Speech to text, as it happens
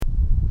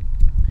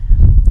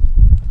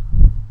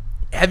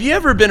Have you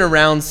ever been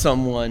around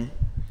someone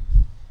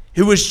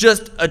who was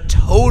just a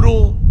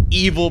total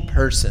evil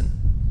person?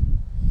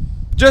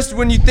 Just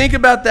when you think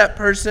about that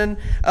person,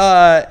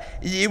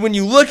 when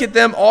you look at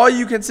them, all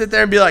you can sit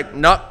there and be like,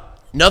 nope,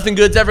 nothing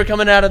good's ever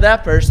coming out of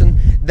that person.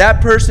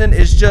 That person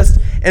is just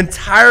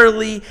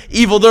entirely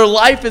evil. Their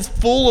life is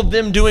full of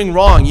them doing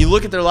wrong. You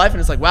look at their life and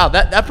it's like, wow,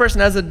 that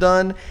person hasn't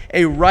done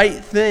a right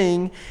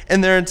thing in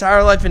their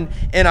entire life.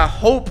 And I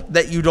hope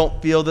that you don't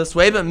feel this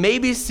way, but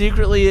maybe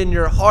secretly in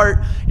your heart,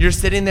 you're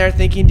sitting there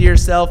thinking to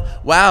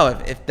yourself, wow,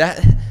 if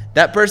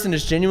that person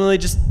is genuinely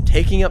just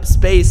taking up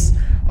space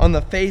on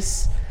the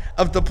face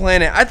of the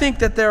planet. I think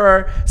that there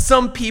are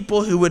some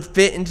people who would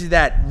fit into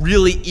that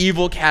really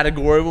evil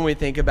category when we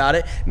think about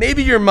it.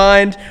 Maybe your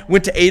mind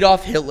went to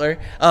Adolf Hitler,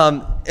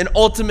 an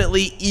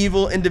ultimately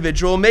evil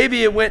individual.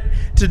 Maybe it went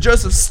to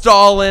Joseph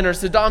Stalin or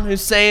Saddam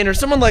Hussein or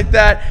someone like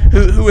that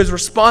who is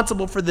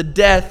responsible for the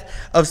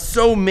death of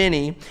so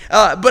many.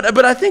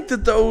 But I think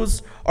that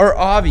those are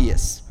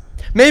obvious.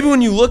 Maybe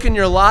when you look in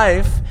your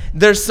life,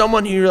 there's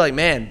someone who you're like,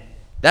 man,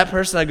 that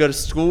person I go to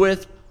school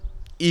with,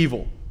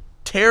 evil,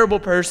 terrible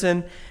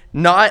person,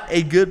 not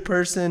a good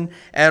person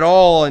at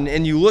all,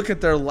 and you look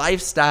at their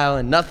lifestyle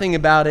and nothing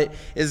about it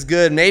is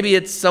good. Maybe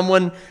it's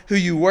someone who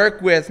you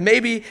work with.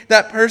 Maybe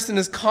that person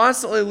is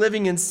constantly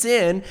living in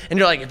sin, and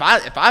you're like,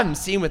 if I'm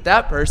seen with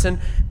that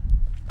person,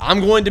 I'm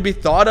going to be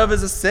thought of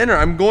as a sinner.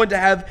 I'm going to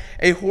have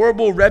a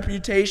horrible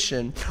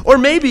reputation. Or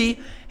maybe,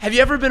 have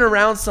you ever been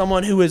around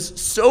someone who is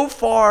so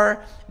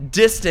far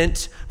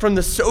distant from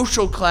the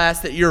social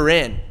class that you're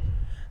in?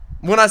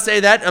 When I say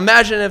that,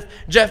 imagine if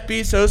Jeff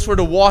Bezos were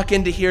to walk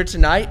into here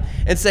tonight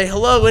and say,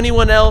 hello,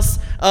 anyone else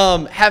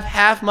have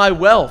half my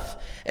wealth?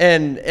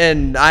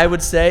 And I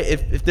would say,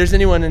 if there's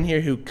anyone in here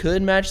who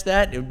could match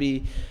that, it would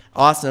be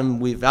awesome.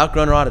 We've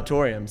outgrown our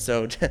auditorium,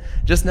 so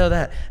just know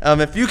that.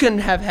 If you can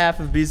have half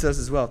of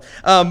Bezos' wealth.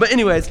 But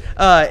anyways,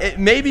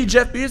 maybe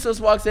Jeff Bezos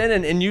walks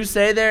in and you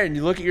say there and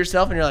you look at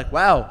yourself and you're like,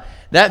 wow,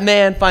 that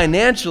man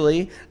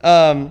financially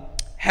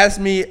has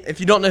me, if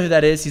you don't know who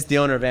that is, he's the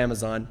owner of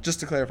Amazon, just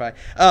to clarify.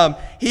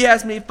 He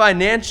has me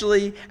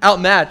financially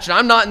outmatched.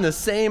 I'm not in the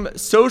same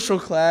social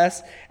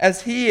class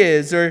as he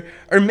is. Or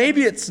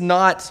maybe it's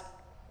not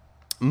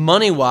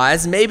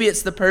money-wise. Maybe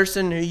it's the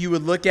person who you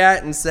would look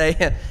at and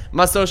say,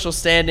 my social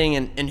standing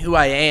and who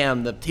I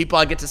am, the people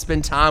I get to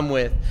spend time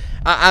with,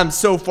 I'm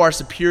so far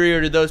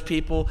superior to those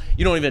people.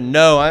 You don't even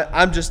know.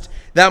 I'm just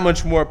that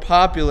much more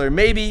popular.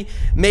 Maybe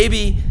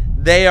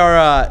they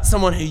are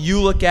someone who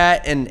you look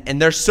at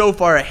and they're so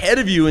far ahead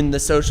of you in the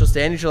social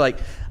standings. You're like,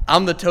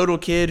 I'm the total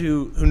kid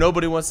who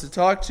nobody wants to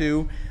talk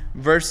to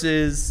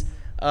versus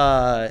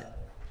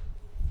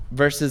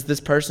this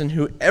person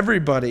who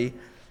everybody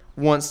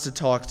wants to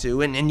talk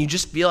to. And you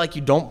just feel like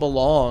you don't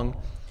belong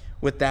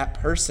with that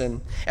person.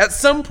 At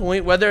some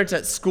point, whether it's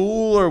at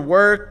school or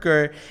work,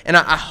 and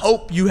I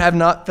hope you have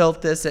not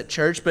felt this at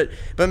church, but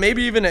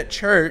maybe even at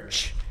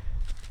church,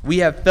 we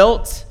have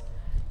felt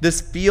this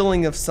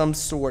feeling of some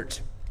sort.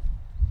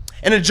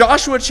 And in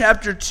Joshua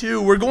chapter 2,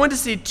 we're going to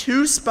see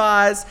two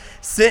spies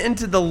sent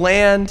into the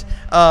land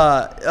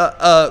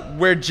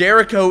where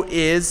Jericho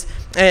is,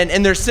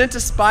 and they're sent to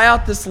spy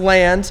out this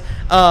land,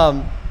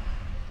 and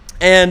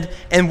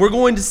we're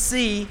going to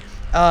see,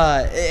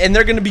 and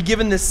they're going to be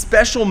given this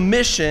special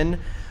mission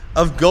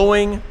of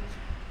going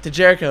to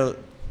Jericho.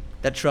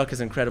 That truck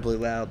is incredibly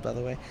loud, by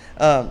the way.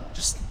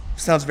 Just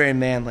sounds very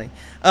manly.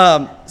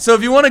 So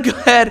if you want to go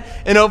ahead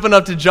and open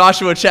up to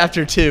Joshua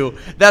chapter 2,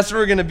 that's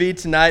where we're going to be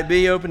tonight,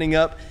 be opening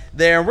up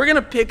there. We're going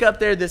to pick up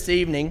there this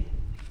evening,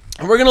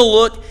 and we're going to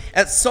look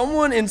at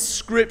someone in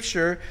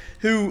Scripture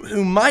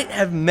who might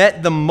have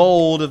met the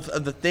mold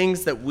of the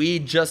things that we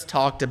just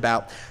talked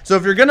about. So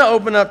if you're going to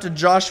open up to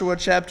Joshua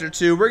chapter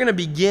 2, we're going to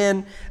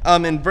begin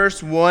in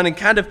verse 1, and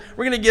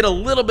we're going to get a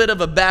little bit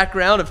of a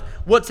background of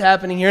what's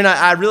happening here. And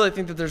I really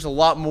think that there's a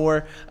lot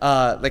more,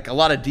 like a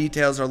lot of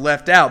details are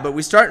left out. But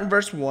we start in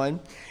verse 1.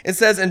 It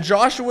says, and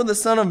Joshua the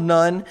son of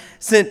Nun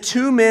sent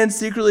 2 men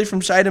secretly from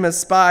Shittim as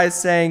spies,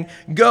 saying,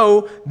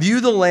 go, view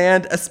the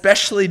land,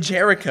 especially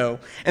Jericho.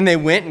 And they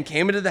went and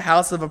came into the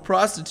house of a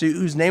prostitute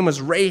whose name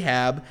was Rahab,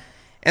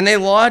 and they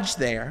lodged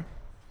there.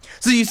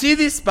 So you see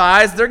these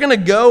spies, they're going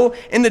to go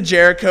into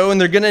Jericho,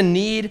 and they're going to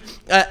need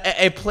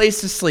a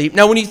place to sleep.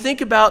 Now, when you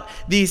think about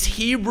these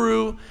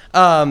Hebrew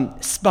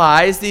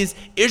spies, these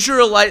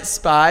Israelite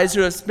spies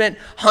who have spent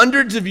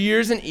hundreds of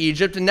years in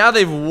Egypt, and now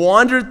they've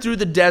wandered through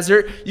the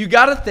desert, you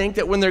got to think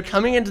that when they're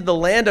coming into the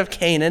land of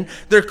Canaan,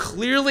 they're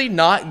clearly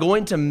not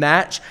going to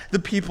match the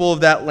people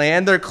of that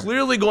land. They're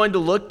clearly going to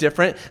look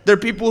different. They're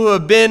people who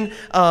have been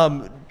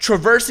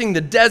traversing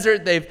the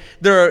desert.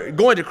 They're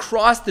going to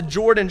cross the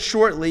Jordan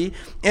shortly.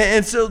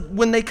 And so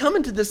when they come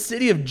into the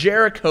city of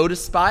Jericho to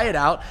spy it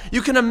out,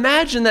 you can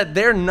imagine that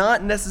they're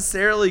not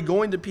necessarily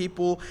going to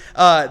people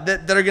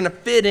that are going to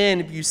fit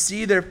in if you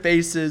see their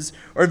faces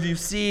or if you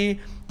see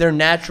their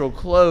natural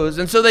clothes.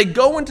 And so they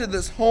go into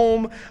this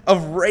home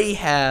of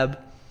Rahab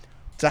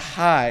to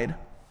hide.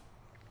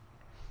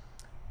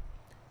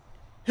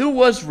 Who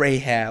was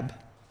Rahab?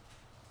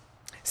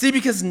 See,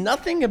 because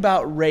nothing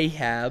about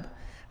Rahab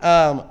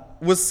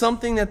was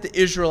something that the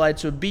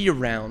Israelites would be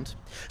around.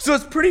 So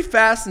it's pretty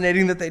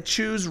fascinating that they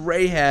choose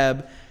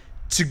Rahab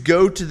to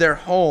go to their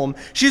home.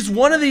 She's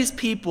one of these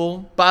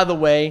people, by the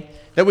way,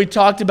 that we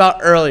talked about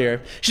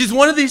earlier. She's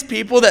one of these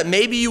people that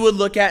maybe you would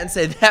look at and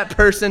say, that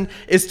person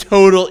is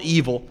total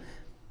evil.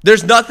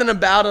 There's nothing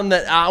about them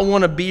that I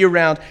want to be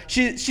around.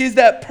 She's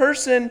that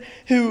person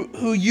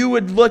who you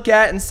would look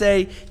at and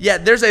say, yeah,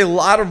 there's a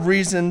lot of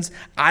reasons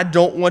I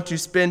don't want to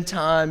spend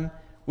time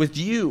with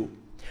you.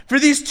 For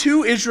these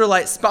two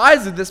Israelite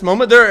spies at this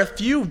moment, there are a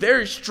few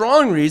very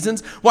strong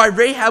reasons why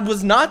Rahab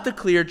was not the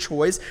clear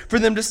choice for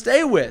them to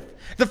stay with.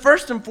 The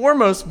first and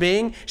foremost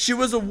being she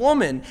was a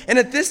woman. And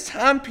at this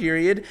time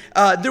period,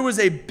 there was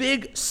a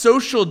big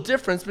social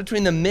difference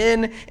between the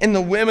men and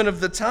the women of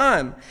the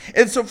time.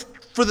 And so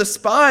for the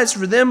spies,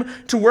 for them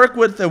to work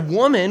with a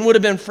woman would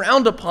have been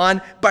frowned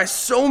upon by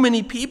so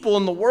many people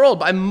in the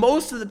world, by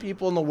most of the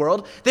people in the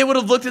world. They would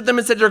have looked at them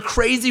and said, you're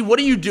crazy. What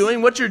are you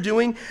doing? What you're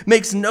doing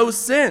makes no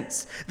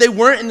sense. They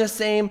weren't in the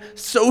same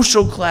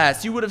social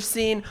class. You would have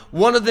seen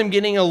one of them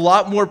getting a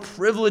lot more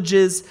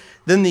privileges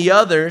than the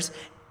others.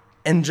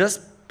 And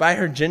just by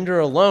her gender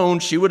alone,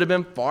 she would have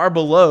been far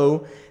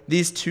below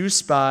these two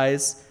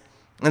spies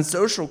in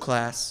social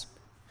class.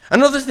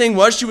 Another thing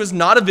was she was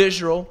not of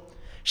Israel.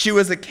 She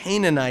was a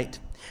Canaanite.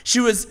 She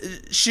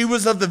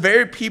was of the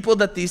very people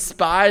that these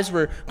spies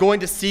were going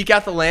to seek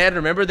out the land.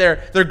 Remember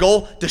their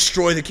goal?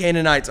 Destroy the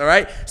Canaanites, all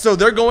right? So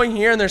they're going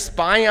here and they're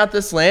spying out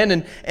this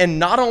land. And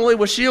not only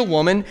was she a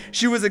woman,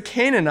 she was a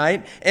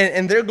Canaanite.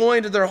 And they're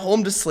going to their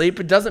home to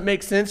sleep. It doesn't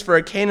make sense for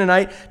a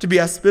Canaanite to be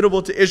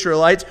hospitable to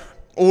Israelites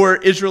or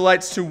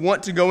Israelites to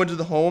want to go into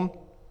the home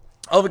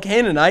of a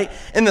Canaanite.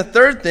 And the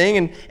third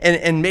thing,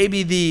 and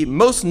maybe the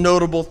most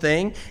notable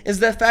thing, is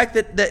the fact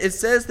that it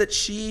says that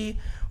she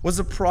was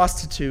a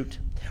prostitute,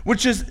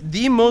 which is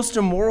the most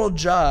immoral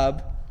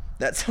job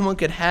that someone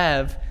could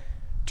have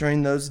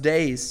during those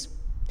days.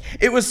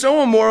 It was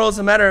so immoral, as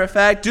a matter of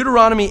fact,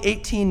 Deuteronomy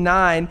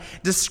 18:9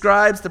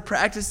 describes the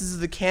practices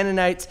of the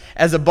Canaanites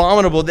as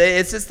abominable.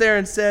 It sits there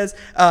and says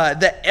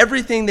that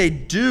everything they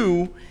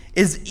do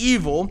is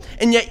evil,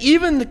 and yet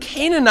even the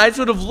Canaanites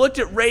would have looked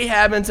at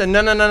Rahab and said,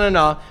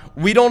 no,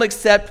 we don't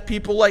accept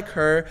people like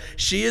her.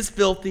 She is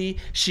filthy,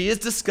 she is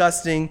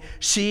disgusting,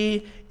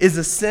 she is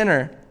a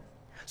sinner.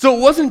 So it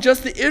wasn't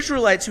just the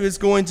Israelites who was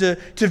going to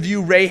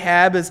view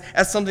Rahab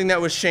as something that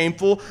was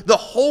shameful. The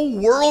whole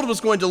world was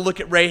going to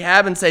look at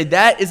Rahab and say,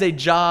 that is a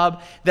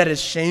job that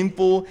is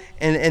shameful,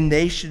 and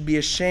they should be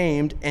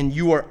ashamed, and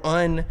you are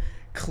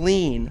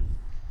unclean.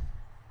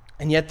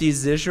 And yet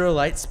these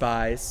Israelite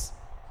spies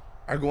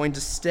are going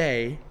to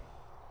stay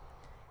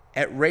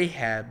at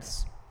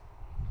Rahab's,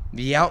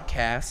 the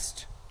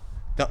outcast,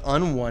 the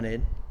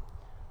unwanted,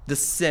 the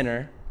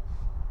sinner,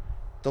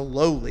 the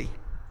lowly.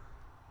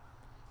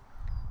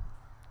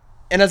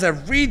 And as I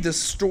read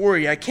this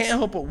story, I can't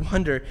help but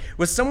wonder,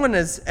 was someone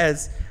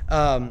as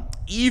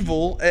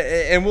evil,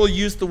 and we'll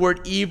use the word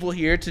evil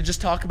here to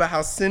just talk about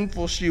how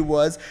sinful she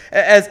was,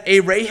 as a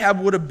Rahab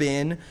would have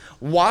been,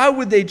 why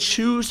would they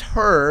choose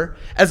her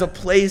as a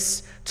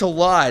place to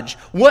lodge?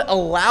 What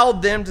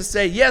allowed them to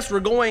say, yes,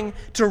 we're going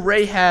to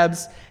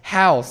Rahab's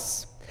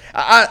house?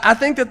 I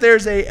think that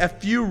there's a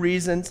few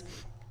reasons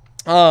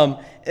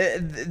that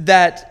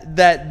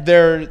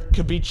there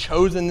could be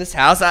chosen this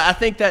house. I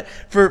think that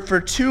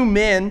for two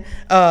men,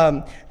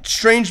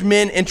 strange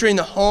men entering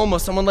the home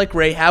of someone like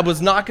Rahab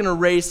was not going to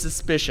raise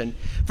suspicion.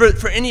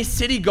 For any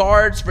city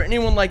guards, for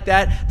anyone like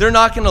that, they're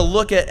not going to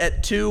look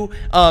at two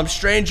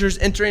strangers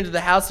entering to the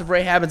house of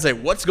Rahab and say,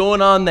 what's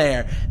going on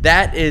there?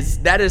 That is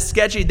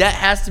sketchy. That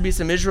has to be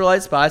some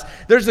Israelite spies.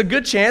 There's a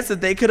good chance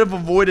that they could have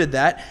avoided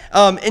that.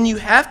 And you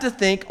have to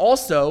think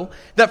also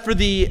that for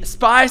the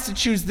spies to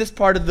choose this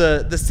part of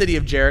the city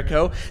of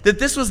Jericho, that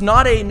this was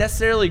not a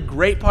necessarily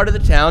great part of the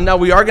town. Now,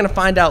 we are going to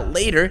find out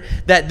later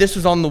that this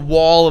was on the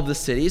wall of the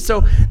city,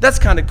 so that's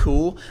kind of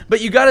cool.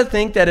 But you got to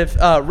think that if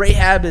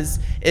Rahab is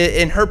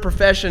in her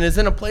profession is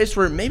in a place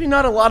where maybe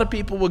not a lot of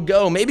people would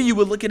go, maybe you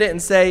would look at it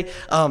and say,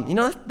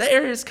 that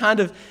area is kind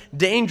of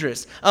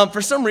dangerous.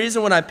 For some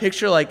reason, when I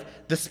picture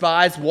like the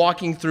spies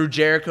walking through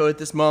Jericho at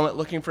this moment,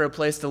 looking for a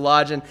place to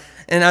lodge, and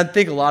I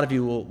think a lot of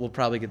you will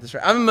probably get this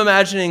right. I'm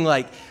imagining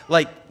like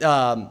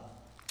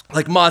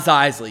Mos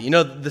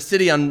Eisley, the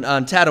city on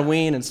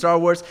Tatooine and Star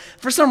Wars.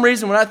 For some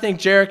reason, when I think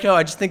Jericho,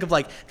 I just think of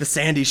like the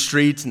sandy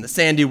streets and the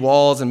sandy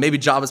walls and maybe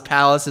Jabba's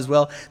palace as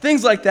well.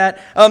 Things like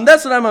that.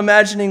 That's what I'm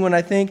imagining when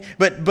I think.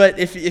 But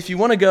if you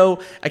want to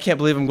go, I can't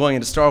believe I'm going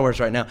into Star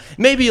Wars right now.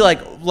 Maybe like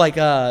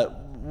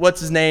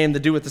what's his name? The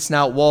dude with the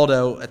snout,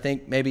 Waldo. I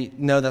think maybe,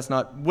 no, that's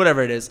not,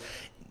 whatever it is.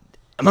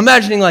 I'm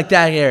imagining like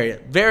that area.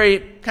 Very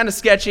kind of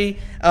sketchy,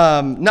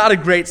 not a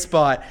great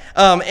spot.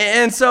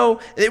 And so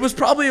it was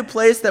probably a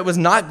place that was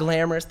not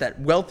glamorous, that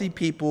wealthy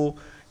people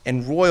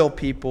and royal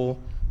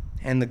people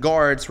and the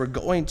guards were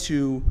going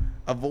to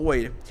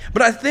avoid.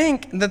 But I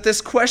think that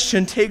this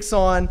question takes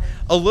on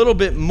a little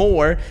bit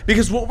more,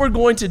 because what we're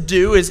going to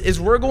do is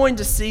we're going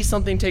to see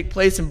something take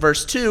place in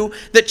verse 2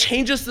 that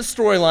changes the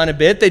storyline a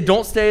bit. They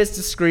don't stay as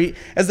discreet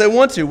as they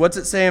want to. What's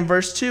it say in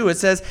verse 2? It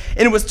says,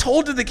 "And it was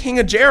told to the king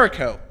of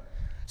Jericho."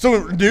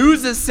 So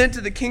news is sent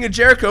to the king of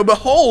Jericho,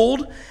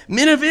 "Behold,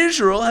 men of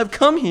Israel have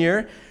come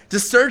here to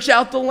search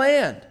out the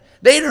land."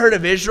 They'd heard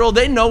of Israel.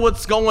 They know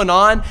what's going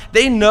on.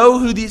 They know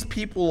who these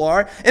people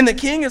are. And the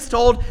king is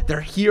told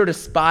they're here to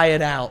spy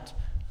it out.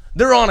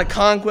 They're on a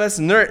conquest,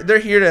 and they're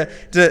here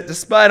to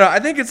spy it out. I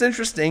think it's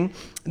interesting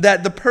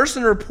that the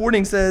person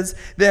reporting says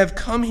they have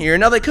come here.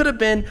 Now, they could have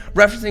been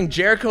referencing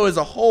Jericho as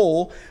a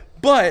whole,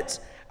 but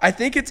I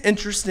think it's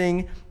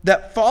interesting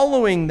that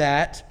following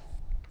that,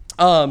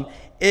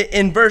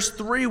 in verse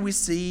 3, we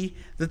see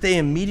that they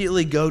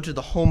immediately go to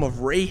the home of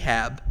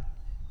Rahab.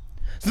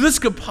 So this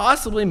could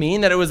possibly mean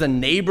that it was a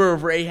neighbor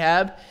of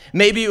Rahab.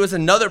 Maybe it was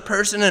another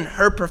person in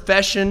her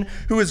profession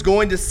who was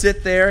going to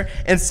sit there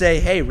and say,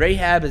 "Hey,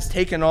 Rahab has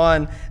taken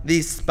on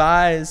these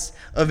spies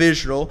of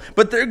Israel."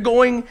 But they're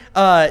going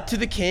to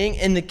the king,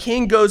 and the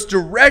king goes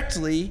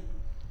directly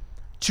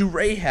to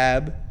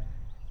Rahab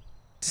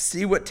to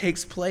see what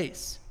takes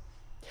place.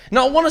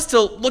 Now, I want us to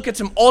look at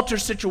some altar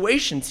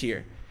situations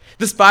here.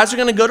 The spies are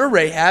going to go to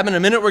Rahab. In a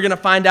minute, we're going to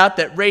find out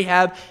that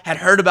Rahab had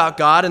heard about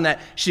God and that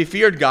she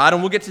feared God,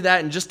 and we'll get to that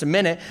in just a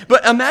minute.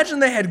 But imagine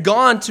they had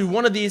gone to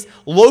one of these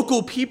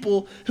local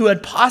people who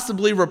had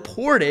possibly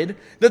reported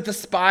that the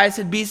spies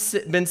had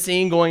been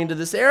seen going into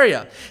this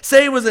area.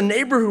 Say it was a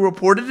neighbor who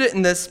reported it,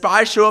 and the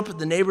spies show up at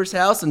the neighbor's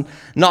house and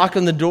knock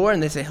on the door,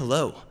 and they say,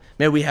 "Hello,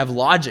 may we have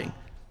lodging?"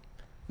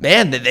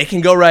 Man, they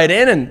can go right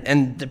in,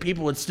 and the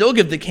people would still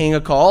give the king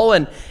a call,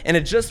 and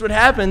it just would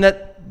happen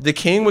that the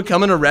king would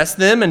come and arrest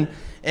them,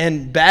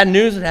 and bad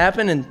news would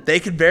happen, and they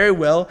could very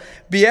well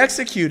be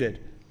executed.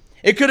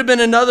 It could have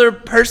been another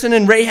person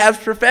in Rahab's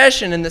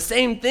profession, and the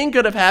same thing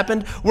could have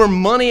happened, where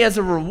money as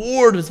a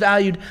reward was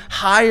valued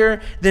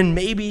higher than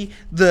maybe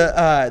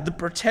the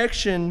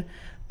protection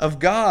of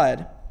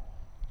God.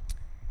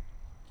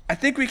 I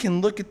think we can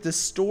look at this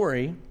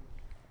story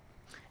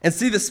and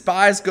see the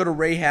spies go to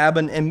Rahab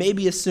and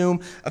maybe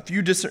assume a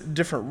few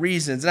different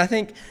reasons. And I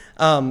think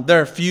there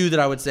are a few that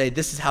I would say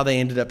this is how they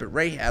ended up at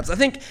Rahab's. I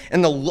think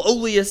in the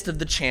lowliest of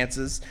the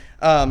chances,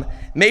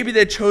 maybe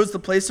they chose the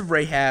place of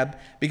Rahab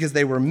because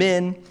they were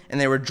men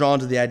and they were drawn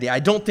to the idea. I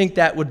don't think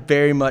that would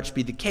very much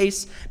be the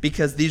case,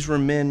 because these were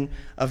men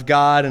of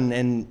God,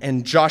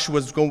 and Joshua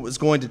was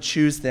going to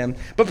choose them.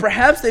 But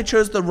perhaps they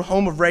chose the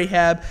home of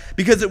Rahab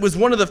because it was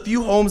one of the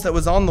few homes that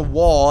was on the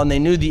wall, and they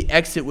knew the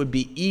exit would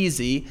be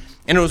easy,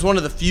 and it was one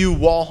of the few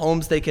wall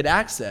homes they could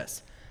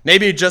access.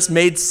 Maybe it just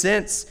made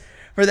sense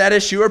for that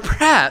issue, or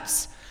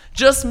perhaps,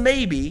 just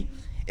maybe,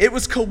 it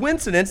was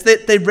coincidence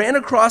that they ran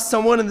across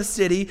someone in the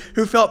city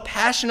who felt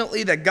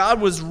passionately that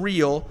God was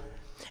real.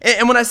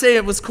 And when I say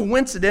it was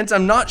coincidence,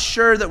 I'm not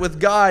sure that with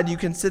God you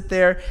can sit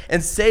there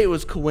and say it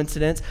was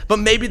coincidence, but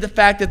maybe the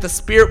fact that the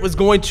Spirit was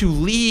going to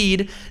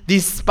lead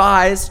these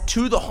spies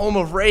to the home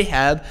of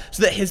Rahab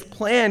so that his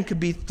plan could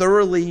be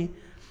thoroughly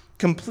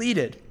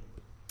completed.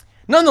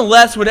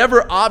 Nonetheless,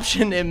 whatever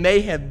option it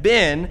may have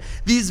been,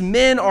 these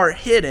men are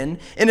hidden.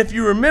 And if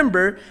you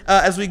remember,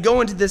 as we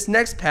go into this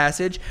next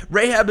passage,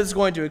 Rahab is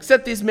going to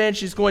accept these men.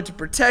 She's going to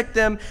protect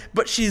them,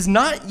 but she's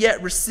not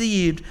yet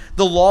received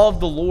the law of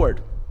the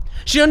Lord.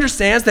 She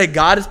understands that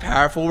God is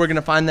powerful. We're going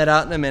to find that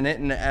out in a minute,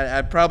 and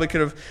I probably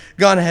could have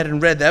gone ahead and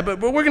read that,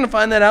 but we're going to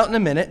find that out in a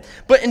minute.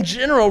 But in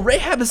general,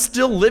 Rahab is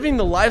still living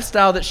the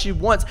lifestyle that she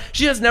wants.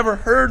 She has never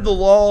heard the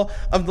law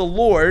of the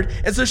Lord,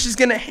 and so she's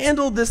going to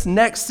handle this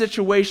next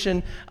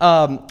situation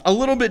a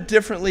little bit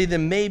differently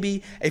than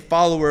maybe a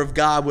follower of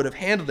God would have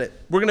handled it.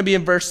 We're going to be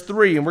in verse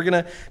 3, and we're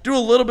going to do a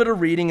little bit of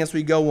reading as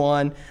we go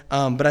on,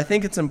 but I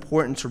think it's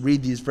important to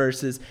read these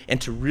verses and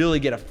to really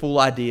get a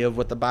full idea of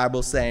what the Bible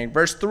is saying.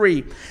 Verse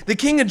 3, the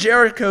king of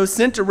Jericho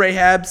sent to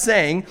Rahab,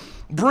 saying,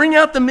 "Bring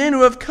out the men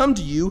who have come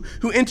to you,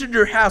 who entered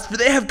your house, for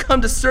they have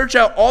come to search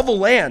out all the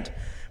land."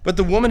 But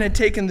the woman had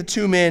taken the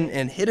 2 men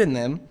and hidden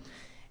them.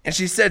 And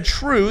she said,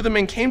 "True, the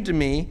men came to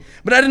me,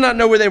 but I did not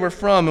know where they were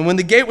from. And when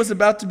the gate was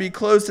about to be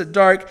closed at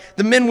dark,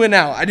 the men went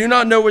out. I do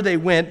not know where they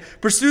went.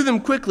 Pursue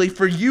them quickly,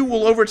 for you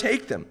will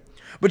overtake them."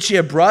 But she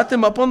had brought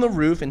them up on the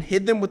roof and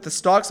hid them with the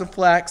stalks of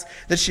flax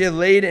that she had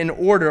laid in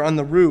order on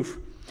the roof.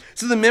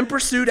 So the men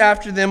pursued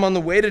after them on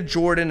the way to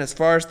Jordan as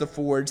far as the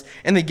fords,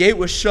 and the gate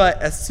was shut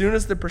as soon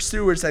as the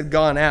pursuers had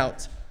gone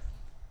out.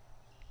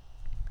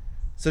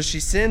 So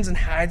she sends and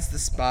hides the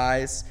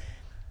spies,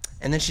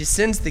 and then she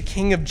sends the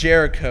king of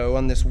Jericho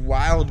on this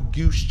wild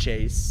goose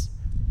chase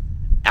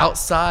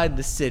outside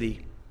the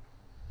city.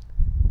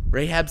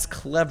 Rahab's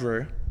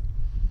clever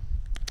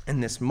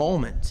in this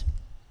moment.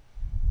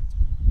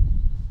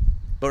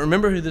 But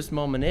remember who this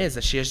moment is,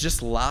 that she has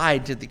just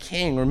lied to the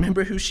king.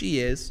 Remember who she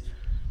is.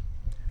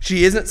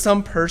 She isn't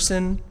some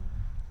person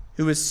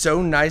who is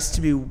so nice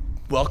to be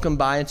welcomed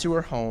by into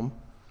her home.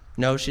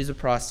 No, she's a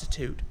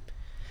prostitute.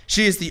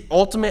 She is the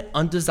ultimate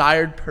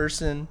undesired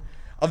person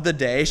of the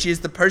day. She is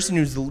the person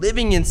who's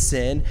living in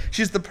sin.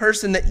 She's the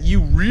person that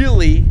you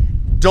really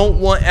don't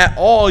want at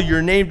all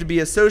your name to be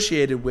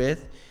associated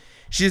with.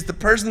 She is the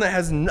person that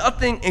has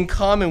nothing in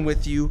common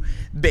with you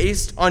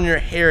based on your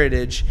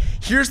heritage.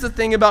 Here's the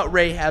thing about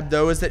Rahab,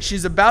 though, is that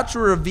she's about to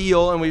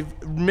reveal, and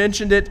we've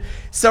mentioned it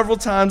several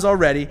times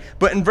already,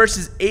 but in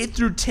verses 8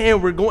 through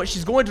 10,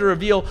 she's going to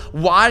reveal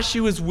why she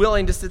was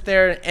willing to sit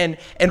there and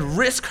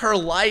risk her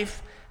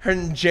life, her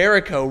in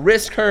Jericho,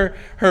 risk her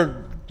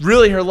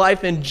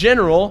life in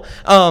general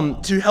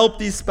to help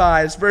these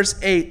spies. Verse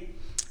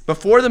 8,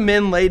 before the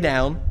men lay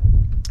down,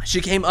 she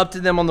came up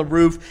to them on the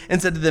roof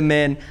and said to the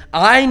men,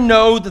 I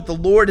know that the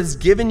Lord has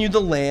given you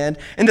the land,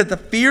 and that the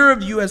fear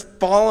of you has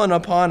fallen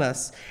upon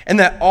us, and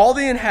that all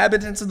the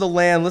inhabitants of the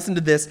land, listen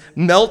to this,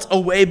 melt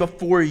away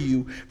before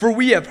you. For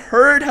we have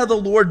heard how the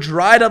Lord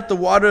dried up the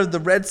water of the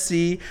Red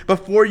Sea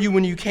before you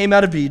when you came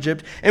out of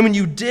Egypt, and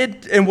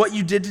what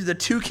you did to the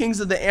two kings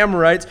of the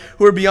Amorites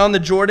who are beyond the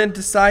Jordan,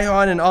 to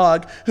Sihon and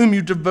Og, whom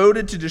you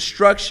devoted to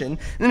destruction.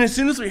 And as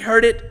soon as we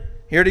heard it,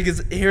 here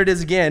it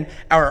is again,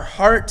 our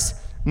hearts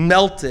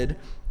melted,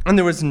 and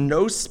there was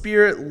no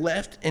spirit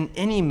left in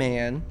any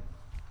man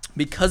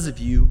because of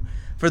you.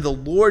 For the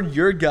Lord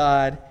your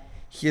God,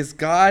 he is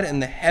God in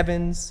the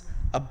heavens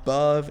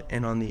above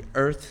and on the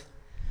earth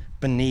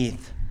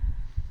beneath.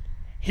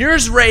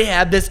 Here's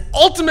Rahab, this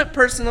ultimate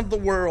person of the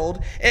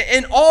world,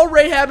 and all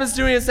Rahab is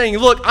doing is saying,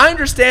 look, I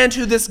understand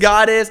who this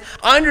God is.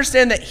 I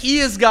understand that he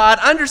is God.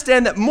 I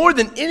understand that more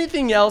than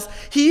anything else,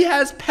 he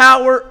has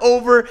power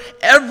over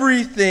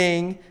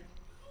everything.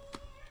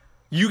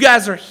 You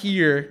guys are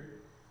here,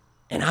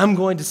 and I'm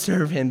going to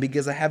serve him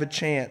because I have a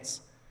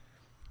chance.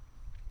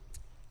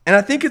 And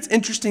I think it's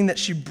interesting that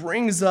she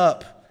brings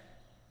up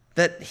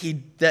that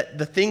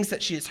the things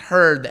that she has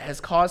heard that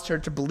has caused her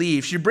to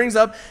believe. She brings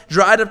up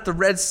dried up the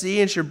Red Sea,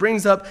 and she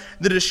brings up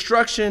the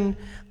destruction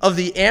of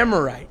the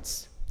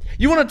Amorites.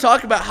 You want to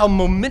talk about how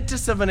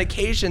momentous of an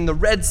occasion the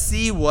Red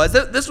Sea was.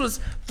 This was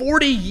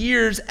 40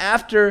 years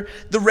after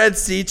the Red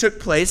Sea took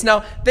place.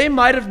 Now, they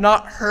might have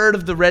not heard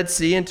of the Red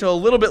Sea until a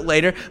little bit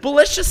later, but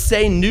let's just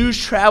say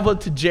news traveled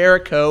to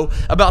Jericho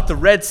about the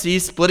Red Sea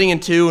splitting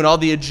in two and all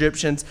the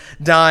Egyptians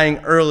dying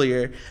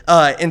earlier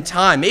in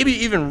time, maybe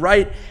even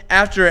right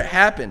after it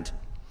happened.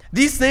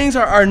 These things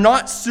are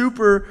not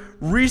super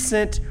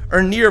recent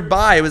or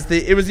nearby.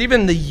 It was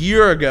even the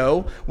year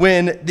ago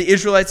when the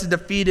Israelites had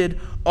defeated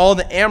all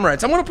the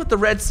Amorites. I want to put the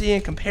Red Sea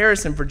in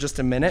comparison for just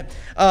a minute.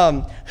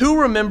 Who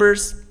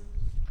remembers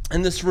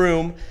in this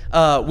room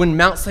when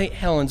Mount St.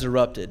 Helens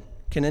erupted?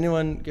 Can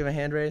anyone give a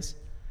hand raise?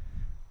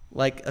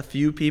 Like a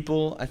few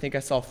people. I think I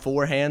saw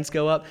 4 hands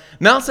go up.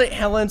 Mount St.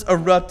 Helens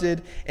erupted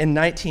in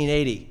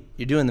 1980.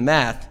 You're doing the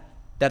math.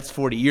 That's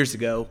 40 years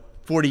ago.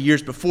 40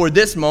 years before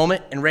this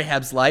moment in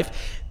Rahab's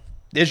life,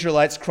 the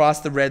Israelites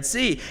crossed the Red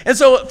Sea. And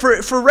so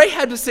for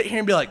Rahab to sit here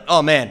and be like,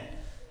 oh man,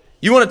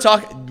 you want to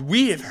talk,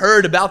 we have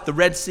heard about the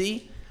Red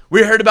Sea.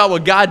 We heard about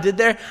what God did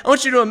there. I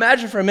want you to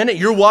imagine for a minute,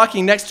 you're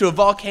walking next to a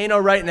volcano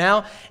right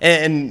now,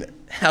 and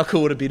how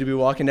cool would it be to be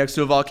walking next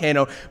to a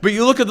volcano? But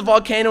you look at the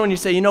volcano and you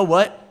say, you know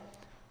what?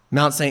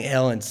 Mount St.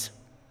 Helens.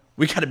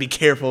 We got to be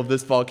careful of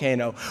this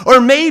volcano.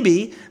 Or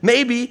maybe,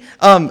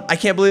 I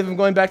can't believe I'm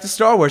going back to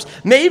Star Wars.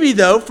 Maybe,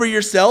 though, for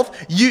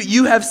yourself,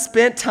 you have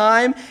spent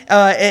time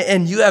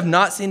and you have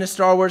not seen a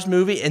Star Wars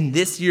movie, and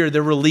this year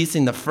they're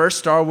releasing the first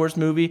Star Wars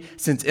movie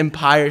since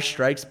Empire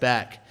Strikes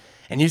Back.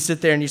 And you sit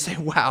there and you say,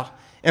 wow,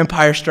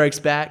 Empire Strikes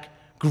Back,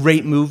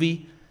 great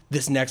movie.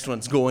 This next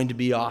one's going to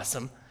be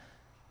awesome.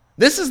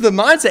 This is the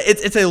mindset.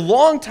 It's a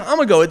long time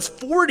ago. It's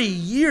 40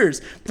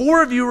 years.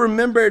 4 of you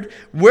remembered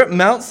where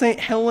Mount St.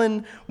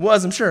 Helens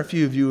was. I'm sure a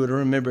few of you would have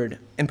remembered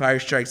Empire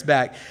Strikes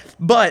Back.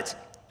 But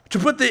to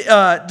put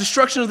the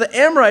destruction of the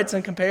Amorites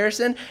in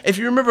comparison, if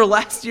you remember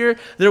last year,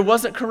 there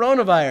wasn't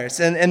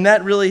coronavirus. And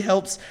that really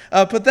helps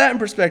put that in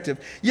perspective.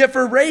 Yet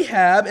for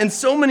Rahab and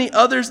so many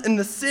others in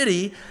the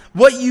city,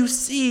 what you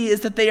see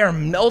is that they are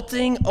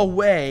melting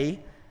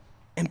away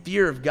in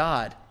fear of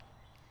God.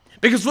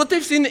 Because what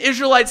they've seen the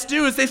Israelites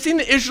do is they've seen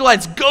the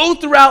Israelites go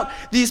throughout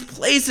these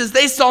places.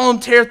 They saw them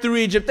tear through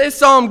Egypt. They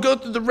saw them go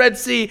through the Red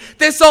Sea.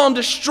 They saw them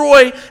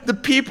destroy the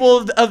people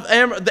of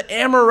the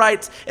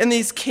Amorites and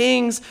these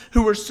kings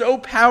who were so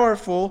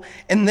powerful,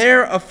 and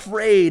they're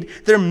afraid.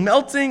 They're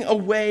melting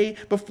away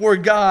before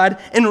God.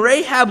 And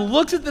Rahab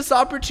looks at this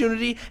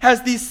opportunity,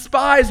 has these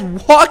spies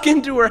walk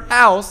into her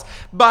house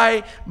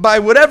by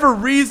whatever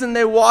reason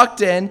they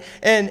walked in,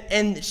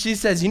 and she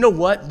says, you know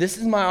what? This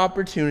is my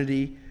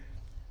opportunity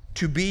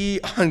to be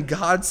on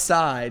God's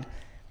side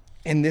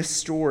in this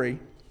story.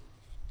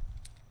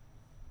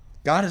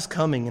 God is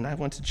coming, and I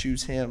want to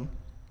choose him.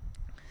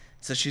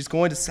 So she's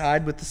going to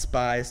side with the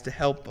spies to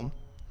help them.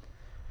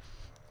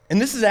 And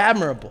this is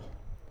admirable.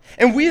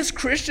 And we as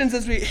Christians,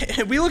 as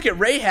we look at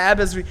Rahab,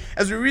 as we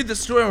read the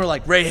story, and we're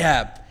like,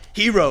 Rahab,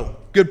 hero,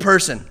 good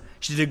person,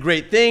 She did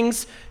great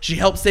things. She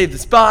helped save the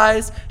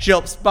spies. She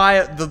helped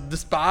spy the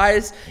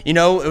spies. You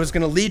know, it was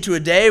going to lead to a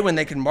day when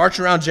they could march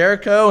around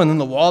Jericho and then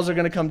the walls are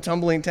going to come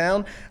tumbling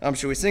down.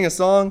 Should we sing a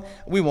song?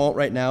 We won't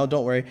right now,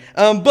 don't worry.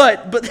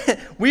 But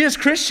we as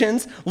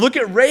Christians look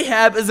at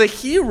Rahab as a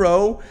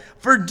hero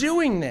for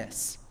doing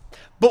this.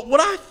 But what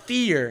I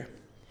fear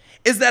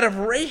is that if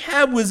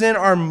Rahab was in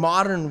our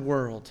modern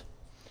world,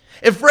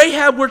 if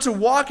Rahab were to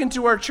walk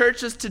into our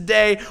churches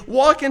today,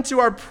 walk into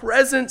our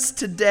presence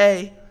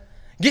today,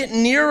 get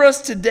near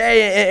us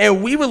today,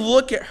 and we would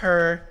look at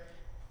her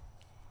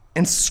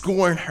and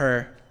scorn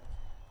her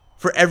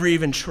for ever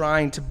even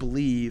trying to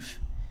believe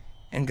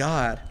in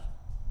God.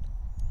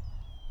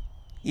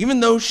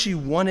 Even though she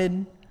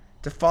wanted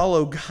to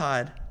follow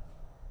God,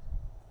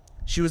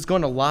 she was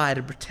going to lie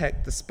to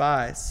protect the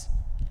spies.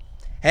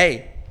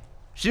 Hey,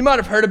 she might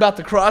have heard about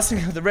the crossing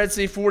of the Red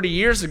Sea 40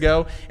 years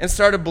ago and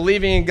started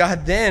believing in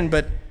God then,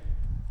 but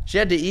she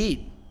had to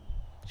eat.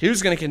 She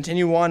was going to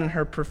continue on in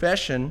her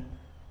profession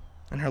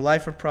and her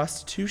life of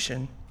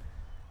prostitution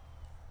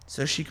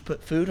so she could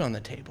put food on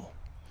the table.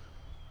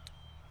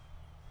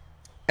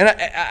 And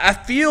I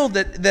feel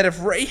that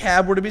if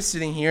Rahab were to be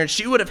sitting here and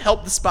she would have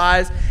helped the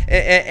spies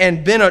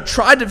and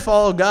tried to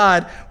follow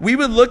God, we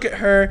would look at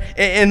her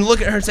and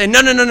look at her and say,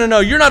 no,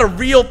 you're not a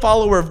real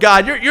follower of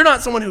God. You're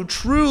not someone who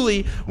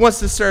truly wants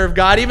to serve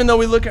God, even though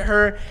we look at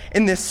her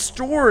in this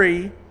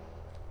story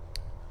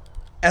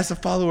as a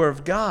follower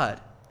of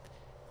God.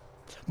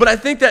 But I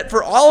think that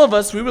for all of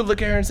us, we would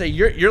look at her and say,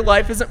 your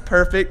life isn't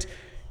perfect.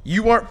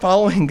 You aren't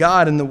following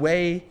God in the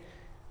way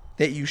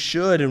that you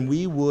should, and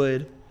we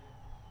would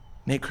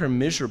make her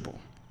miserable.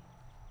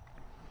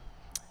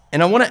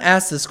 And I want to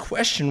ask this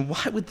question,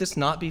 why would this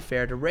not be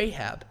fair to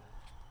Rahab?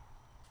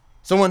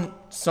 Someone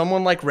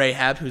like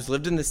Rahab, who's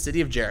lived in the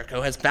city of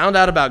Jericho, has found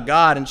out about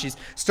God, and she's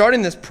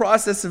starting this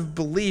process of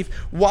belief.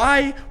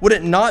 Why would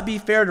it not be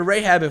fair to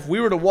Rahab if we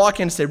were to walk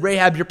in and say,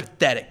 Rahab, you're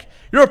pathetic.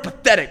 You're a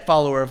pathetic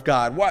follower of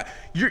God. Why?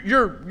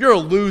 You're a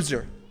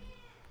loser.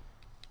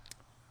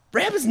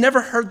 Rahab has never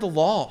heard the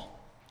law.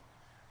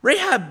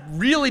 Rahab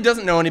really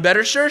doesn't know any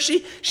better. Sure,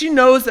 she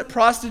knows that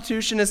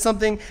prostitution is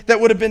something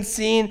that would have been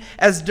seen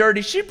as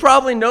dirty. She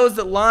probably knows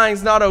that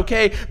lying's not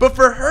okay. But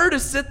for her to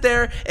sit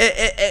there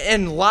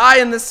and lie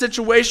in this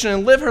situation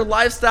and live her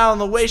lifestyle in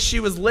the way she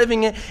was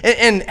living it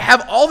and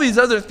have all these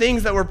other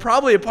things that were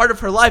probably a part of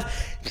her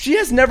life, she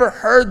has never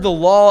heard the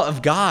law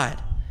of God.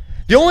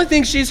 The only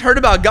thing she's heard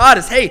about God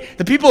is, hey,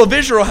 the people of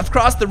Israel have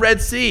crossed the Red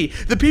Sea.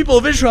 The people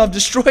of Israel have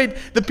destroyed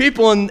the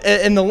people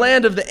in the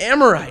land of the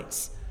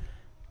Amorites.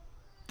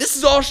 This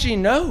is all she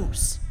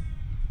knows.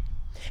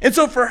 And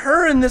so for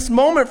her in this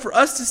moment, for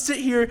us to sit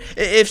here,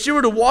 if she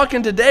were to walk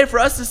in today, for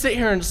us to sit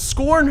here and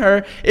scorn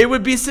her, it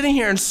would be sitting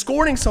here and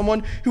scorning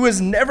someone who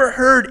has never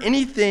heard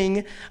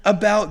anything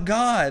about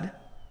God.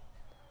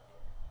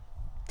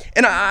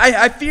 And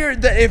I fear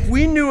that if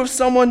we knew of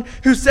someone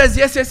who says,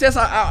 yes,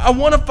 I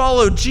want to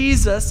follow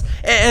Jesus,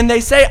 and they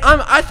say,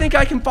 I think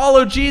I can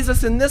follow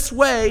Jesus in this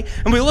way,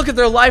 and we look at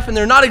their life and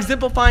they're not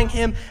exemplifying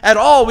him at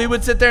all, we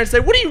would sit there and say,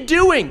 what are you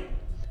doing?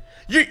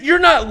 You're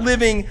not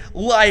living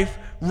life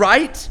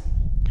right.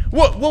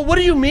 What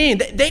do you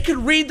mean? They could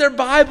read their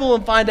Bible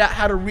and find out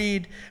how to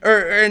read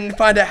and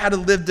find out how to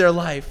live their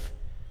life.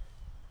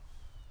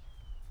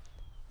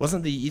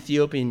 Wasn't the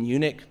Ethiopian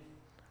eunuch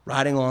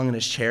riding along in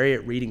his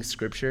chariot reading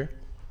scripture,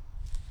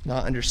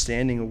 not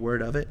understanding a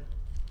word of it?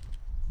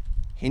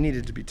 He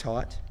needed to be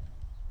taught.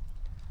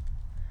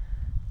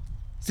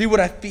 See, what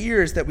I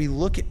fear is that we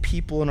look at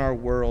people in our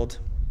world,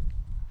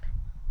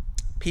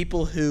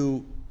 people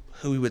who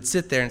we would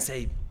sit there and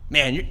say,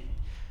 man,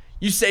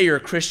 you say you're a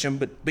Christian,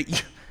 but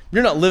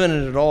you're not living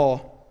it at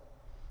all.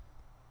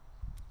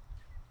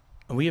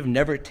 And we have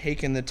never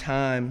taken the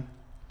time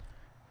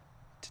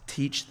to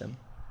teach them.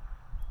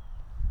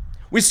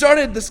 We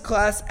started this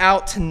class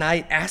out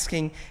tonight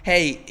asking,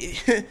 hey,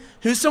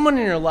 who's someone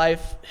in your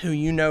life who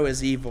you know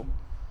is evil?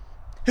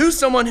 Who's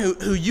someone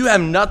who you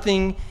have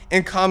nothing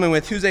in common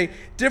with, who's a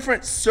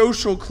different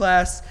social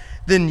class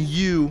than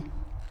you?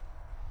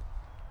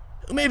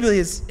 Who maybe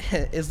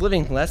is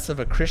living less of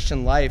a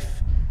Christian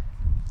life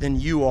than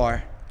you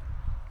are?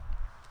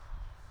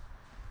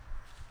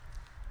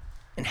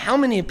 And how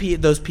many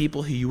of those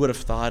people who you would have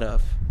thought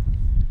of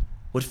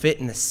would fit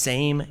in the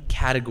same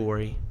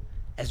category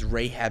as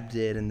Rahab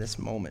did in this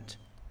moment?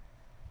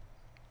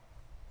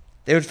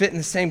 They would fit in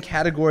the same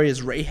category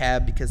as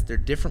Rahab because they're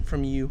different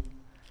from you,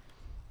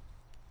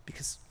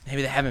 because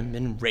maybe they haven't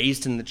been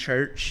raised in the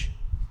church,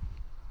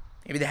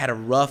 maybe they had a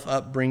rough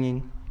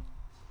upbringing,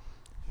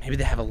 maybe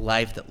they have a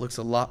life that looks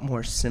a lot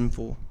more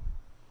sinful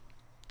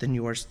than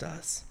yours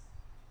does.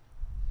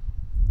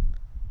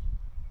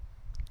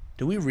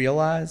 Do we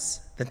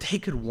realize that they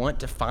could want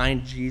to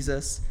find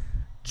Jesus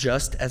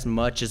just as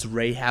much as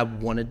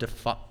Rahab wanted to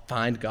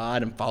find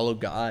God and follow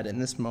God in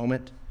this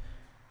moment?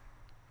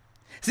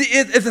 See,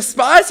 if the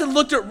spies had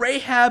looked at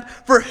Rahab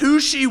for who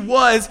she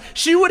was,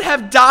 she would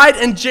have died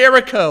in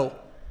Jericho.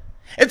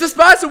 If the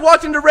spies had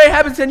walked into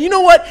Rahab and said, you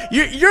know what,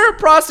 you're a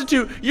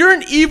prostitute, you're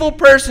an evil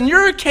person,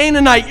 you're a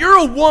Canaanite, you're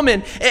a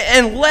woman,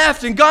 and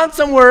left and gone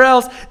somewhere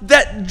else,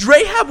 that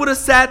Rahab would have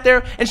sat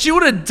there and she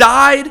would have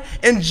died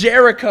in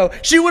Jericho.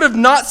 She would have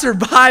not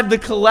survived the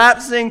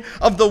collapsing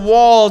of the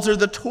walls or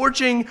the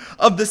torching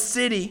of the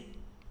city.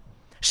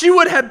 She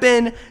would have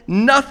been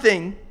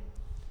nothing.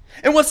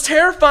 And what's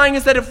terrifying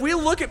is that if we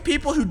look at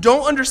people who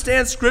don't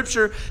understand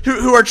Scripture,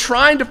 who are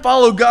trying to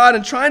follow God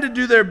and trying to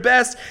do their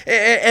best,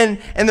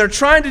 and they're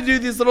trying to do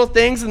these little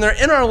things, and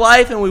they're in our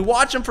life, and we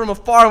watch them from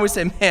afar, and we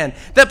say, man,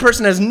 that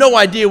person has no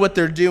idea what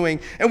they're doing.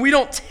 And we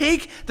don't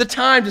take the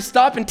time to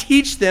stop and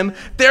teach them,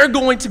 they're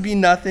going to be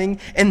nothing,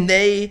 and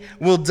they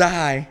will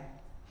die.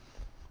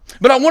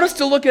 But I want us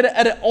to look at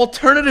an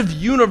alternative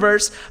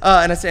universe,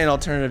 and I say an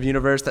alternative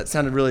universe, that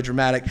sounded really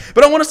dramatic,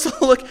 but I want us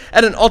to look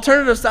at an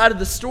alternative side of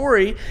the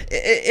story,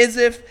 as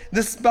if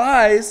the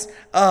spies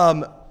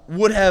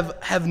would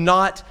have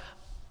not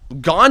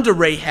gone to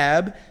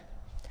Rahab,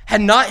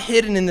 had not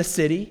hidden in the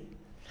city,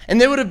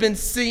 and they would have been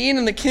seen,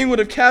 and the king would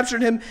have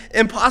captured him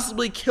and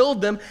possibly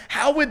killed them.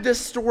 How would this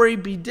story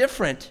be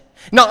different?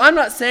 Now, I'm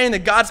not saying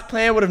that God's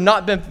plan would have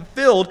not been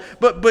fulfilled,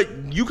 but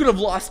you could have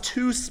lost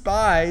 2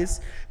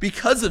 spies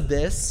because of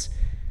this.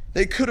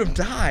 They could have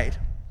died.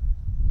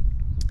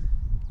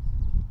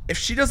 If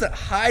she doesn't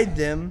hide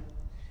them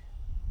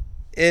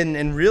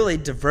and really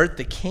divert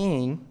the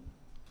king,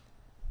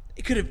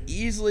 it could have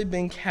easily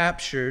been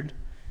captured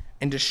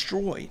and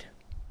destroyed.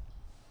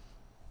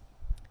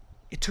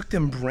 It took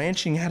them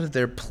branching out of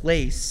their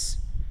place,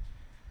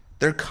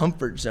 their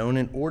comfort zone,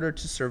 in order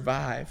to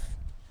survive.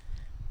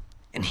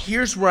 And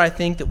here's where I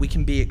think that we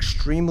can be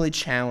extremely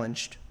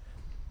challenged.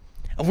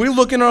 If we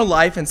look in our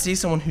life and see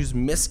someone who's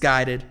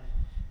misguided,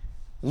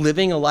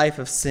 living a life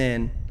of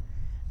sin,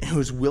 and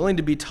who is willing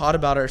to be taught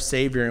about our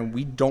Savior, and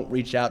we don't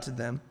reach out to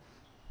them,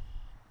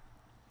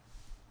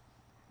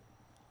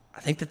 I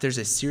think that there's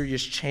a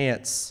serious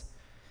chance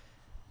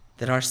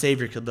that our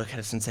Savior could look at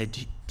us and say,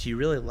 do you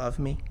really love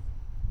me?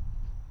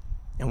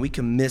 And we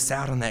can miss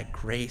out on that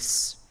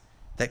grace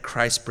that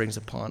Christ brings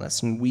upon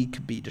us, and we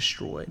could be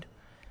destroyed.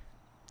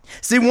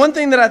 See, one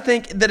thing that I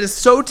think that is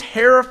so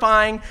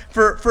terrifying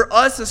for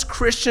us as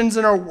Christians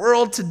in our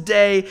world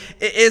today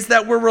is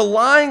that we're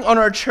relying on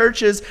our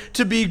churches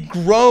to be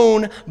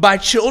grown by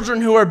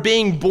children who are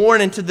being born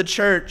into the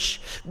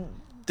church.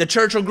 The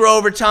church will grow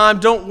over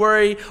time. Don't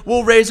worry.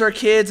 We'll raise our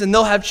kids, and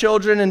they'll have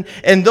children,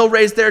 and they'll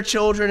raise their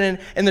children,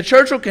 and the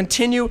church will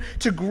continue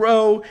to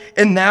grow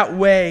in that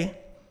way.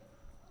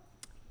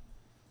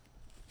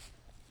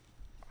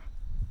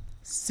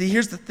 See,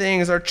 here's the thing,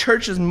 is our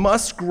churches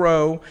must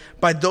grow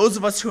by those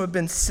of us who have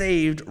been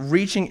saved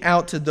reaching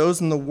out to those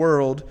in the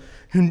world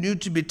who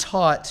need to be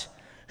taught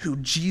who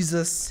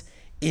Jesus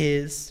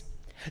is.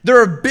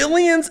 There are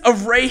billions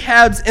of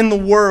Rahabs in the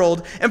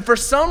world, and for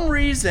some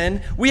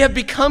reason, we have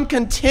become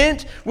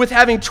content with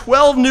having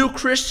 12 new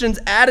Christians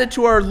added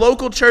to our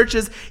local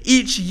churches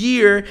each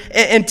year,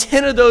 and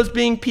 10 of those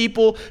being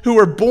people who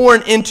were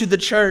born into the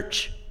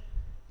church.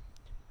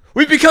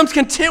 We've become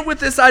content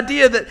with this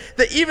idea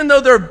that even though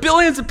there are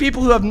billions of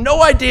people who have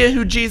no idea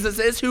who Jesus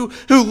is, who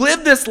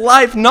live this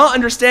life not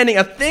understanding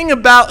a thing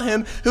about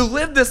him, who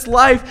live this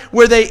life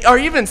where they are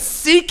even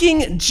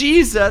seeking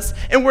Jesus,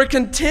 and we're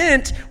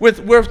content with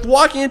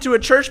walking into a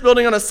church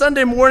building on a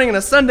Sunday morning and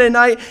a Sunday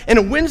night and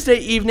a Wednesday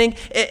evening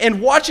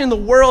and watching the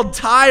world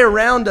die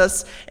around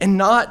us and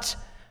not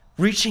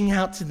reaching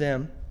out to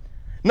them,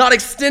 not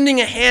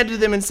extending a hand to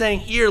them and saying,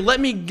 here, let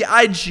me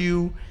guide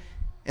you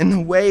in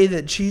the way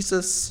that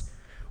Jesus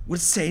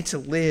would say to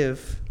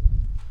live.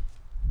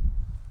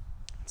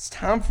 It's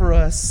time for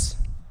us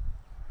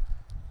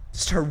to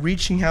start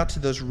reaching out to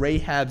those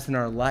Rahabs in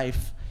our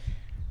life,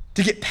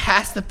 to get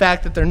past the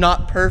fact that they're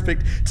not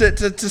perfect,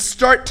 to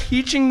start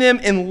teaching them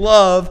in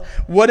love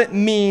what it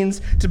means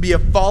to be a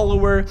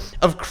follower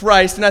of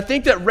Christ. And I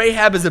think that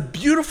Rahab is a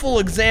beautiful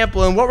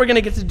example, and what we're going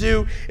to get to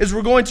do is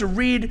we're going to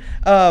read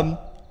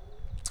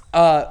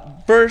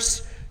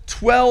verse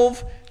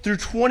 12 through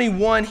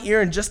 21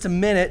 here in just a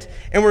minute,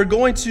 and we're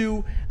going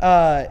to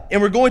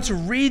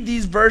read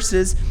these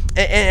verses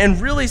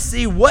and really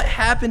see what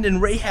happened in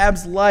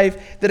Rahab's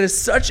life that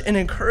is such an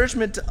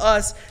encouragement to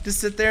us to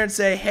sit there and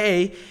say,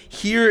 hey,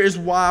 here is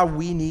why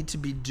we need to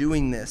be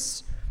doing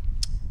this.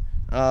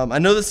 I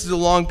know this is a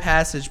long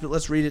passage, but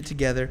let's read it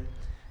together.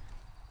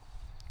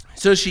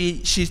 So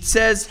she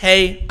says,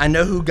 hey, I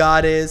know who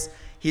God is.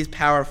 He's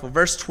powerful.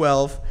 Verse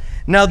 12,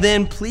 now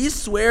then, please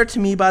swear to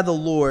me by the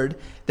Lord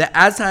that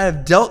as I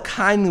have dealt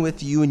kindly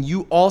with you, and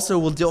you also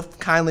will deal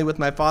kindly with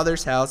my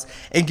father's house,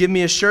 and give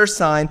me a sure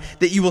sign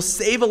that you will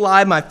save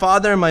alive my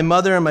father and my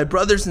mother and my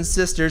brothers and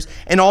sisters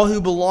and all who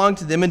belong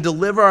to them, and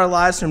deliver our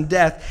lives from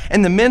death.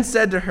 And the men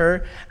said to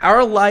her,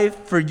 our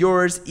life for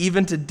yours,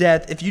 even to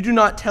death. If you do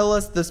not tell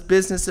us this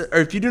business, or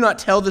if you do not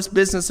tell this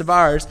business of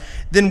ours,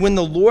 then when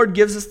the Lord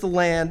gives us the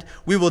land,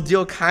 we will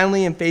deal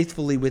kindly and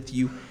faithfully with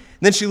you.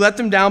 Then she let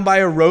them down by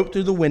a rope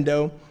through the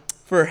window,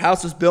 for her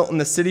house was built in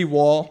the city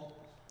wall.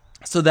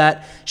 so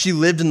that she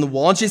lived in the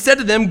wall. And she said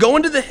to them, "Go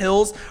into the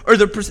hills, or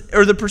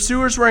the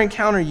pursuers will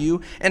encounter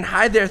you, and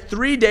hide there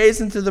 3 days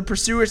until the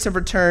pursuers have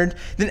returned.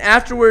 Then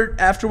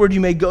afterward you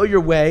may go your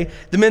way."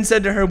 The men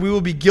said to her, "We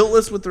will be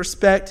guiltless with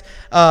respect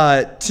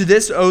to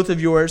this oath of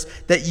yours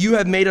that you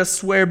have made us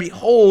swear.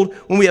 Behold,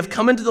 when we have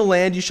come into the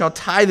land, you shall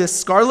tie this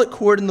scarlet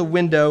cord in the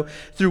window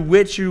through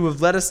which you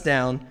have let us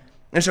down,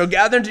 and shall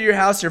gather into your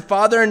house your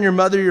father and your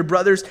mother, your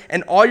brothers,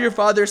 and all your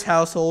father's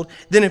household.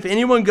 Then if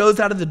anyone goes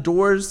out of the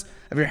doors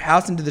of your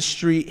house into the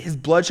street, his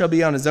blood shall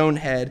be on his own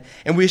head,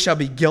 and we shall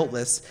be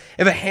guiltless.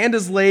 If a hand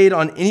is laid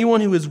on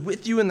anyone who is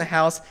with you in the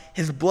house,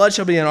 his blood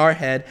shall be on our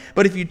head.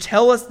 But if you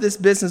tell us this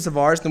business of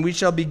ours, then we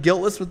shall be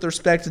guiltless with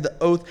respect to the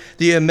oath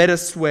that you have made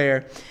us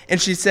swear."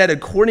 And she said,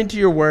 "According to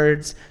your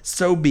words,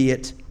 so be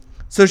it."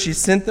 So she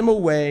sent them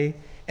away,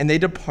 and they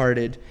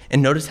departed.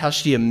 And notice how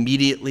she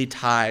immediately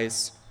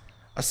ties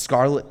a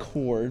scarlet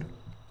cord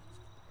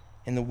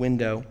in the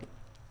window.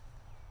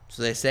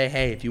 So they say,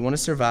 "Hey, if you want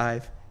to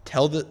survive,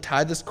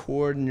 tie this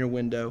cord in your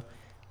window."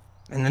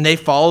 And then they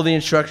follow the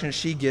instructions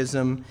she gives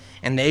them,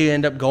 and they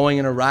end up going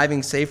and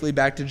arriving safely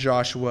back to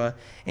Joshua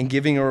and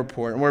giving a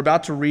report. And we're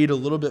about to read a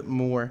little bit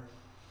more,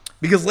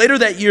 because later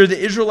that year, the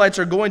Israelites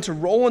are going to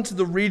roll into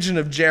the region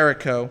of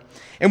Jericho.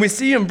 And we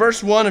see in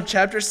verse 1 of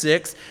chapter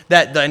 6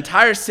 that the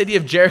entire city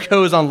of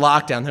Jericho is on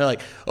lockdown. They're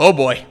like, "Oh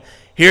boy,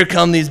 here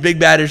come these big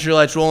bad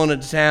Israelites rolling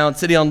into town,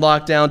 city on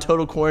lockdown,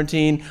 total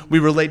quarantine." We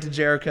relate to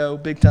Jericho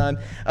big time.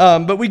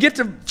 But we get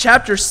to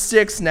chapter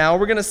 6 now.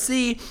 We're going to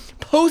see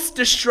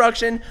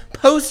post-destruction,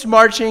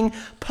 post-marching,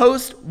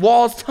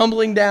 post-walls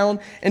tumbling down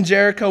in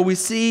Jericho. We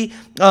see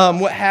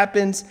what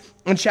happens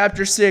in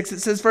chapter 6.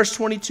 It says, verse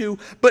 22,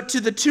 "But to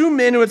the 2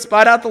 men who had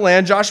spied out the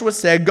land, Joshua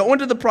said, 'Go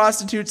into the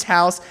prostitute's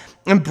house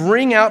and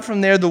bring out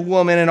from there the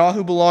woman and all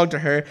who belong to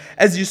her,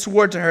 as you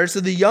swore to her.' So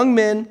the young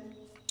men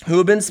who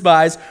had been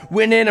spies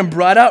went in and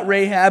brought out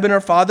Rahab and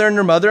her father and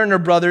her mother and her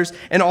brothers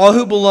and all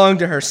who belonged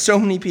to her," so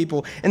many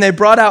people. "And they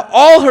brought out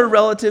all her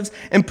relatives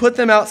and put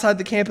them outside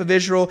the camp of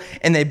Israel.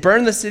 And they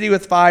burned the city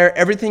with fire,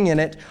 everything in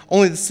it.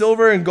 Only the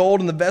silver and gold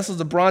and the vessels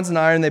of bronze and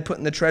iron they put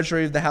in the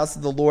treasury of the house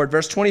of the Lord."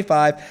 Verse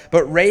 25,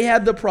 "But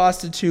Rahab the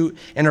prostitute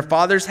and her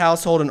father's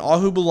household and all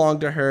who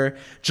belonged to her,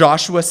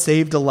 Joshua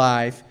saved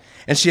alive.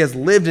 And she has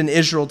lived in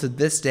Israel to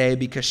this day,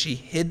 because she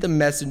hid the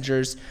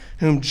messengers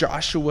whom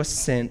Joshua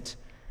sent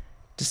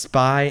to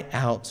spy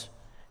out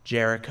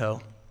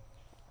Jericho."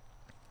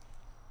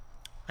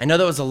 I know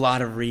that was a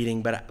lot of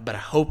reading, but I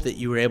hope that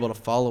you were able to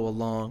follow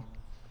along.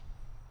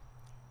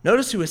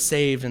 Notice who was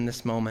saved in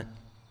this moment.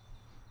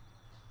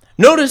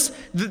 Notice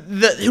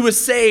who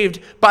was saved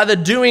by the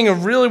doing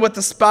of really what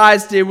the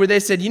spies did, where they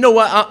said, "You know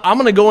what, I'm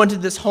going to go into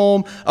this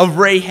home of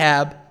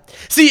Rahab."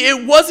 See,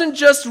 it wasn't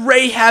just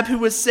Rahab who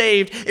was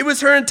saved. It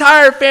was her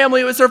entire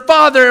family. It was her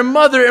father and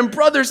mother and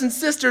brothers and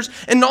sisters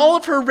and all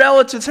of her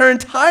relatives. Her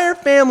entire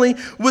family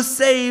was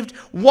saved.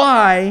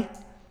 Why?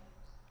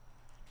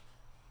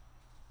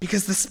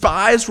 Because the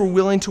spies were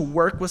willing to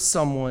work with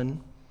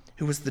someone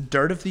who was the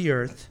dirt of the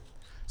earth,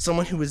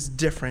 someone who was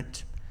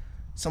different,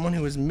 someone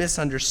who was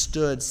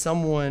misunderstood,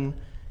 someone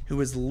who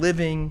was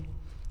living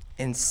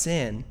in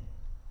sin.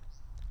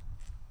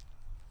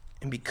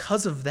 And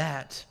because of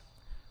that,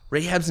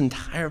 Rahab's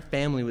entire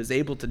family was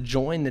able to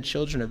join the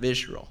children of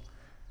Israel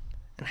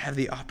and have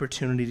the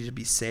opportunity to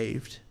be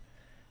saved.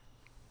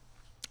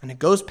 And it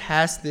goes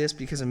past this,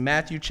 because in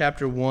Matthew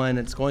chapter 1,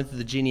 it's going through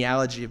the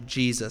genealogy of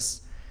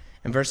Jesus.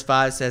 And verse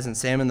 5 says, "And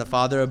Salmon the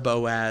father of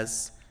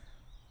Boaz,"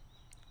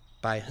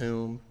 by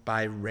whom?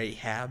 By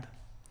Rahab.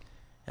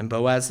 "And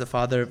Boaz the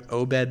father of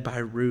Obed by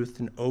Ruth,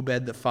 and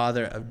Obed the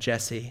father of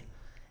Jesse,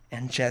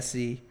 and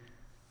Jesse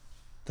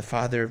the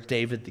father of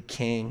David the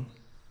king."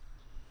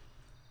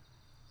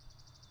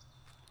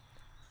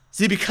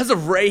 See, because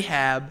of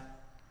Rahab,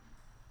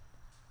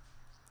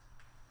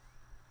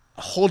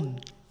 a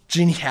whole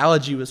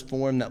genealogy was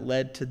formed that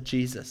led to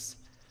Jesus.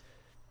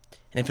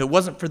 And if it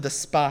wasn't for the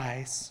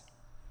spies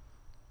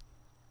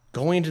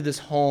going into this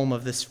home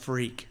of this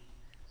freak,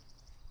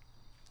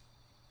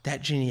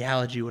 that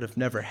genealogy would have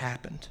never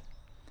happened.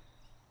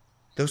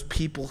 Those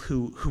people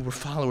who were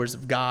followers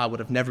of God would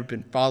have never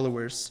been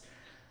followers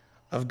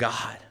of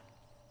God.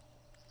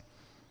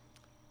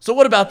 So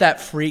what about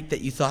that freak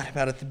that you thought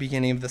about at the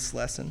beginning of this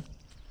lesson?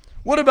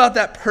 What about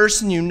that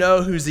person you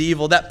know who's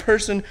evil, that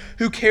person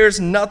who cares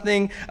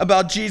nothing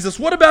about Jesus?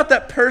 What about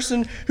that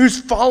person who's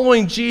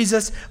following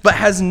Jesus but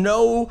has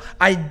no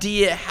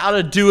idea how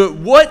to do it?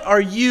 What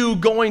are you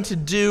going to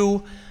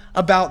do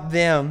about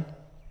them?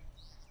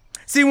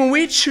 See, when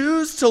we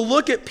choose to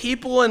look at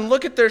people and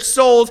look at their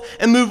souls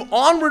and move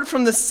onward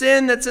from the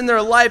sin that's in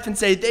their life and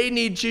say they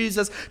need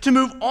Jesus, to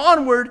move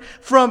onward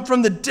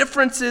from the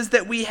differences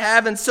that we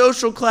have in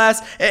social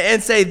class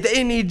and say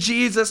they need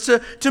Jesus,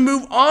 to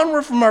move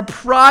onward from our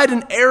pride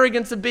and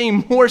arrogance of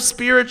being more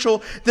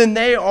spiritual than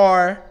they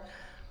are,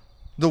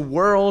 the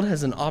world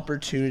has an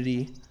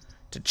opportunity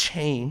to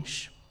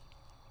change.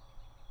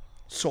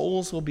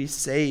 Souls will be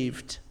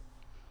saved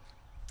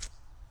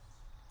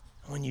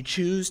when you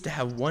choose to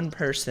have one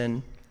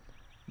person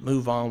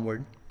move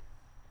onward.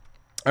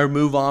 or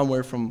move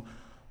onward from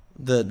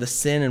the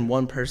sin in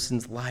one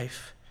person's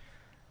life,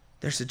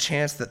 there's a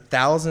chance that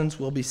thousands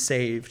will be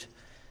saved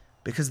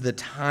because of the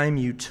time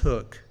you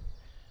took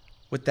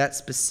with that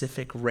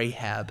specific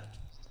Rahab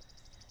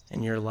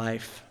in your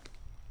life.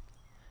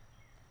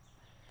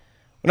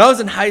 When I was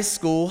in high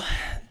school,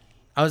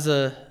 I was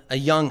a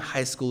young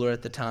high schooler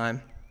at the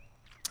time.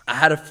 I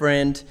had a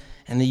friend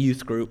in the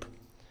youth group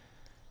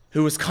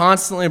who was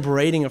constantly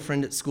berating a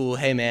friend at school,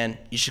 hey man,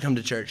 you should come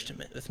to church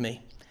with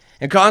me.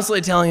 And constantly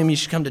telling him you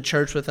should come to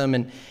church with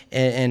him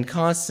and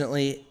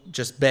constantly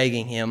just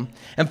begging him.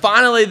 And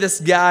finally this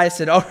guy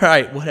said, all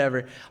right,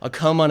 whatever, I'll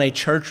come on a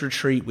church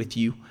retreat with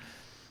you.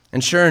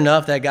 And sure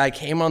enough, that guy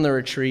came on the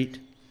retreat,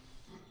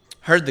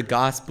 heard the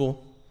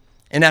gospel,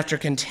 and after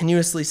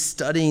continuously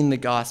studying the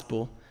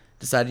gospel,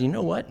 decided, you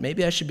know what,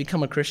 maybe I should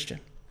become a Christian.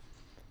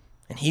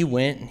 And he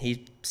went and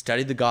he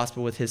studied the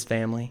gospel with his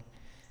family.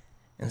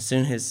 And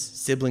soon his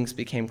siblings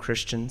became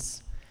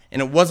Christians.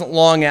 And it wasn't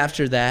long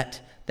after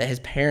that his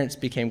parents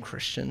became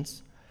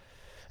Christians.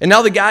 And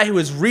now the guy who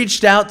was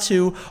reached out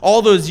to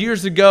all those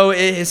years ago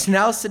is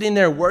now sitting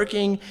there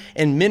working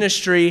in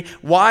ministry.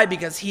 Why?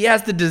 Because he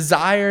has the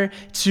desire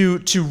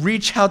to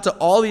reach out to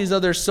all these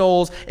other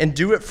souls and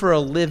do it for a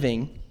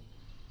living.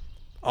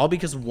 All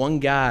because one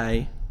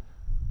guy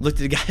looked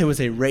at a guy who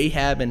was a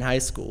Rahab in high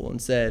school and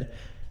said,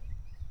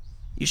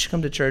 you should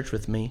come to church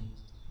with me.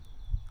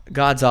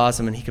 God's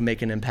awesome and he can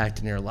make an impact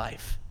in your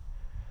life.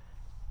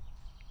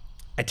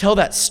 I tell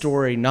that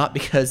story not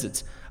because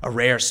it's a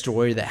rare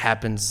story that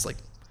happens like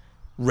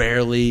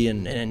rarely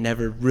and it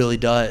never really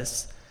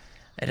does.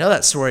 I tell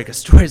that story because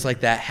stories like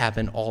that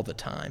happen all the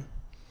time.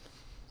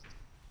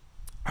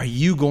 Are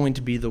you going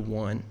to be the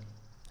one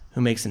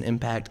who makes an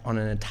impact on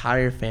an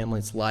entire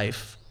family's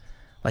life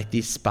like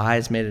these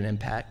spies made an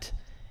impact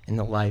in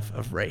the life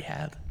of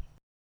Rahab?